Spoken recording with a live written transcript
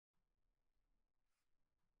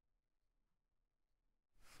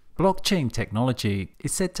Blockchain technology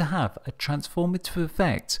is said to have a transformative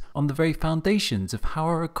effect on the very foundations of how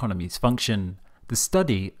our economies function. The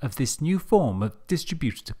study of this new form of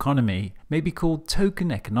distributed economy may be called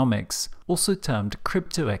token economics, also termed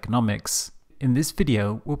crypto economics. In this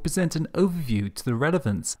video, we'll present an overview to the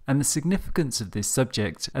relevance and the significance of this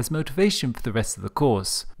subject as motivation for the rest of the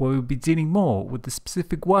course, where we'll be dealing more with the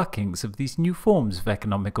specific workings of these new forms of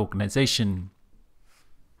economic organization.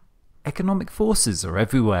 Economic forces are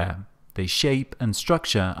everywhere. They shape and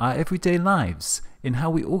structure our everyday lives in how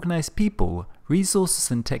we organize people, resources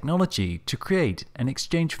and technology to create and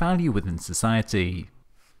exchange value within society.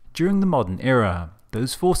 During the modern era,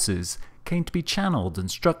 those forces came to be channeled and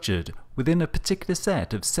structured within a particular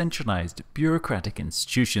set of centralized bureaucratic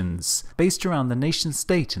institutions based around the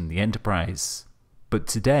nation-state and the enterprise. But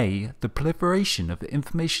today, the proliferation of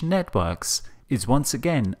information networks is once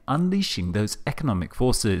again unleashing those economic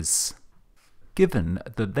forces. Given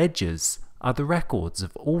that ledgers are the records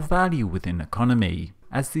of all value within an economy,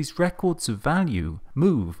 as these records of value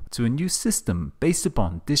move to a new system based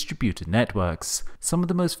upon distributed networks, some of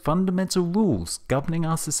the most fundamental rules governing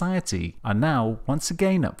our society are now once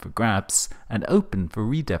again up for grabs and open for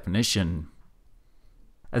redefinition.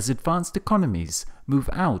 As advanced economies move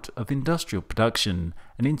out of industrial production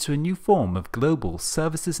and into a new form of global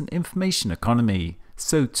services and information economy,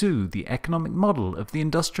 so too the economic model of the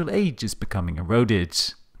industrial age is becoming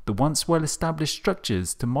eroded. The once well-established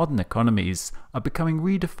structures to modern economies are becoming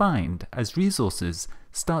redefined as resources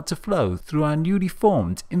start to flow through our newly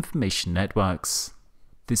formed information networks.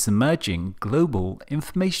 This emerging global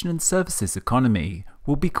information and services economy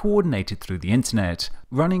will be coordinated through the internet,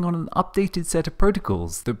 running on an updated set of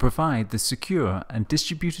protocols that provide the secure and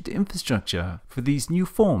distributed infrastructure for these new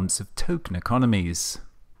forms of token economies.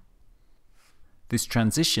 This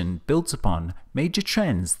transition builds upon major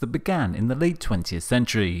trends that began in the late 20th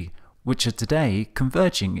century, which are today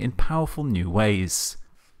converging in powerful new ways.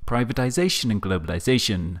 Privatization and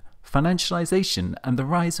globalization, financialization and the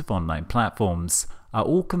rise of online platforms are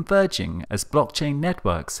all converging as blockchain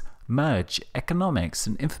networks merge economics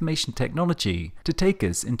and information technology to take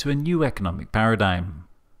us into a new economic paradigm.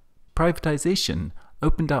 Privatization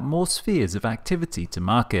opened up more spheres of activity to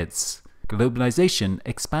markets. Globalization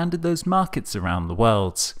expanded those markets around the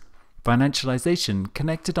world. Financialization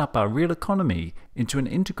connected up our real economy into an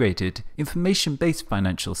integrated, information-based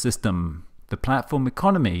financial system. The platform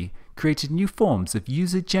economy created new forms of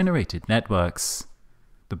user-generated networks.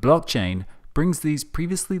 The blockchain brings these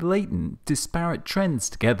previously latent, disparate trends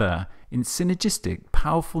together in synergistic,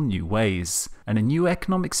 powerful new ways, and a new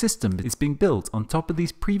economic system is being built on top of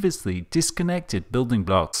these previously disconnected building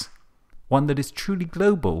blocks. One that is truly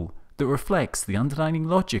global, that reflects the underlying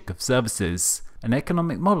logic of services, an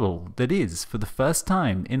economic model that is, for the first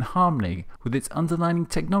time, in harmony with its underlying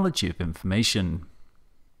technology of information.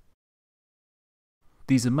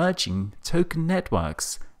 These emerging token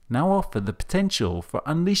networks now offer the potential for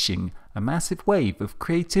unleashing a massive wave of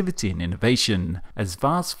creativity and innovation as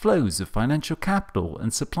vast flows of financial capital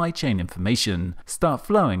and supply chain information start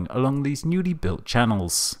flowing along these newly built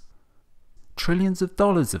channels. Trillions of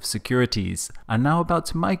dollars of securities are now about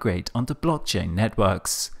to migrate onto blockchain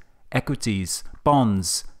networks. Equities,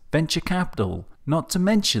 bonds, venture capital, not to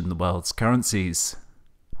mention the world's currencies.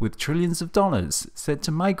 With trillions of dollars set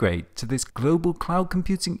to migrate to this global cloud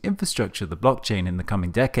computing infrastructure, the blockchain, in the coming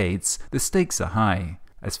decades, the stakes are high,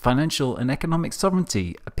 as financial and economic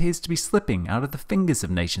sovereignty appears to be slipping out of the fingers of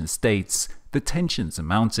nation-states. The tensions are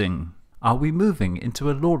mounting. Are we moving into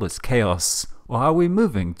a lawless chaos, or are we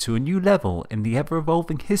moving to a new level in the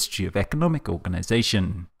ever-evolving history of economic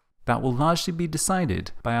organization? That will largely be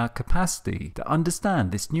decided by our capacity to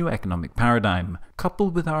understand this new economic paradigm,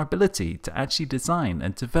 coupled with our ability to actually design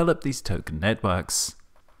and develop these token networks.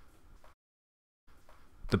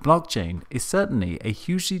 The blockchain is certainly a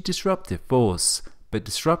hugely disruptive force, but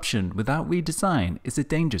disruption without redesign is a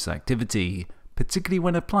dangerous activity, particularly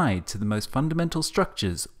when applied to the most fundamental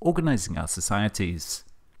structures organizing our societies.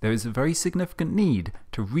 There is a very significant need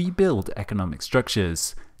to rebuild economic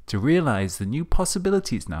structures, to realize the new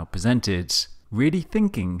possibilities now presented. Really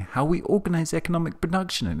thinking how we organize economic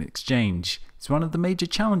production and exchange is one of the major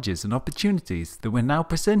challenges and opportunities that we're now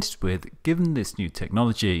presented with given this new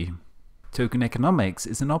technology. Token economics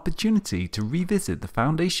is an opportunity to revisit the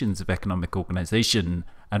foundations of economic organization,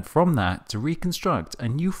 and from that to reconstruct a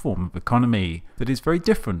new form of economy that is very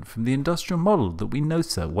different from the industrial model that we know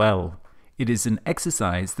so well. It is an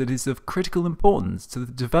exercise that is of critical importance to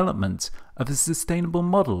the development of a sustainable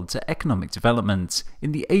model to economic development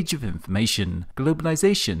in the age of information,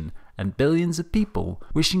 globalization, and billions of people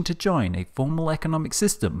wishing to join a formal economic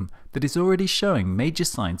system that is already showing major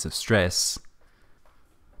signs of stress.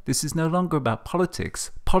 This is no longer about politics,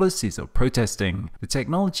 policies, or protesting. The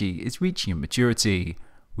technology is reaching a maturity.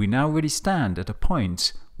 We now really stand at a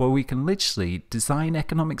point where we can literally design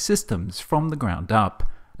economic systems from the ground up,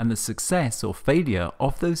 and the success or failure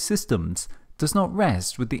of those systems does not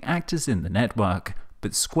rest with the actors in the network,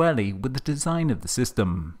 but squarely with the design of the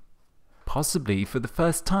system. Possibly for the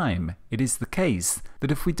first time, it is the case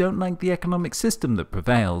that if we don't like the economic system that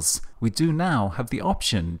prevails, we do now have the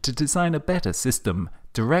option to design a better system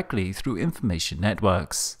directly through information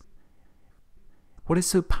networks. What is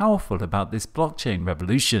so powerful about this blockchain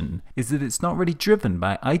revolution is that it's not really driven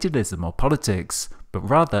by idealism or politics, but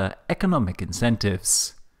rather economic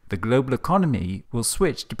incentives. The global economy will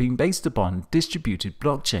switch to being based upon distributed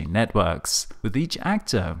blockchain networks, with each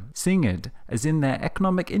actor seeing it as in their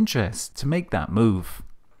economic interest to make that move.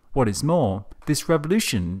 What is more, this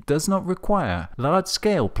revolution does not require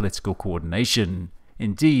large-scale political coordination.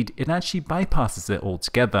 Indeed, it actually bypasses it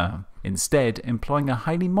altogether, instead employing a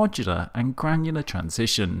highly modular and granular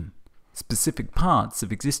transition. Specific parts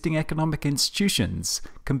of existing economic institutions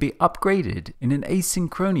can be upgraded in an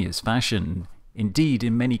asynchronous fashion. Indeed,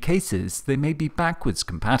 in many cases, they may be backwards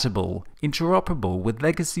compatible, interoperable with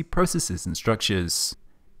legacy processes and structures.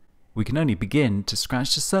 We can only begin to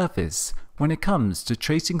scratch the surface when it comes to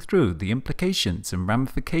tracing through the implications and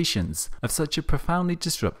ramifications of such a profoundly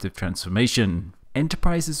disruptive transformation.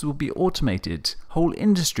 Enterprises will be automated, whole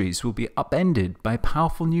industries will be upended by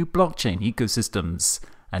powerful new blockchain ecosystems,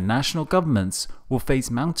 and national governments will face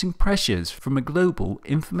mounting pressures from a global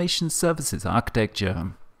information services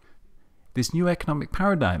architecture. This new economic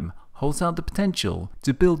paradigm holds out the potential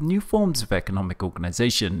to build new forms of economic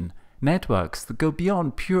organization, networks that go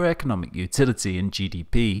beyond pure economic utility and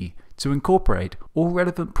GDP, to incorporate all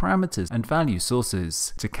relevant parameters and value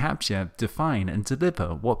sources to capture, define, and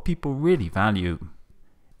deliver what people really value.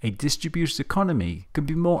 A distributed economy can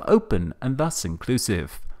be more open and thus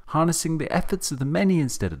inclusive, harnessing the efforts of the many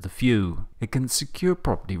instead of the few. It can secure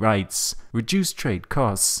property rights, reduce trade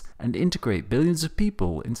costs, and integrate billions of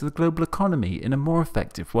people into the global economy in a more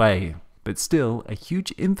effective way. But still, a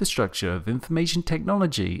huge infrastructure of information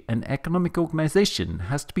technology and economic organization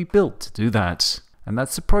has to be built to do that. And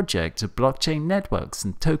that's the project of blockchain networks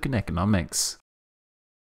and token economics.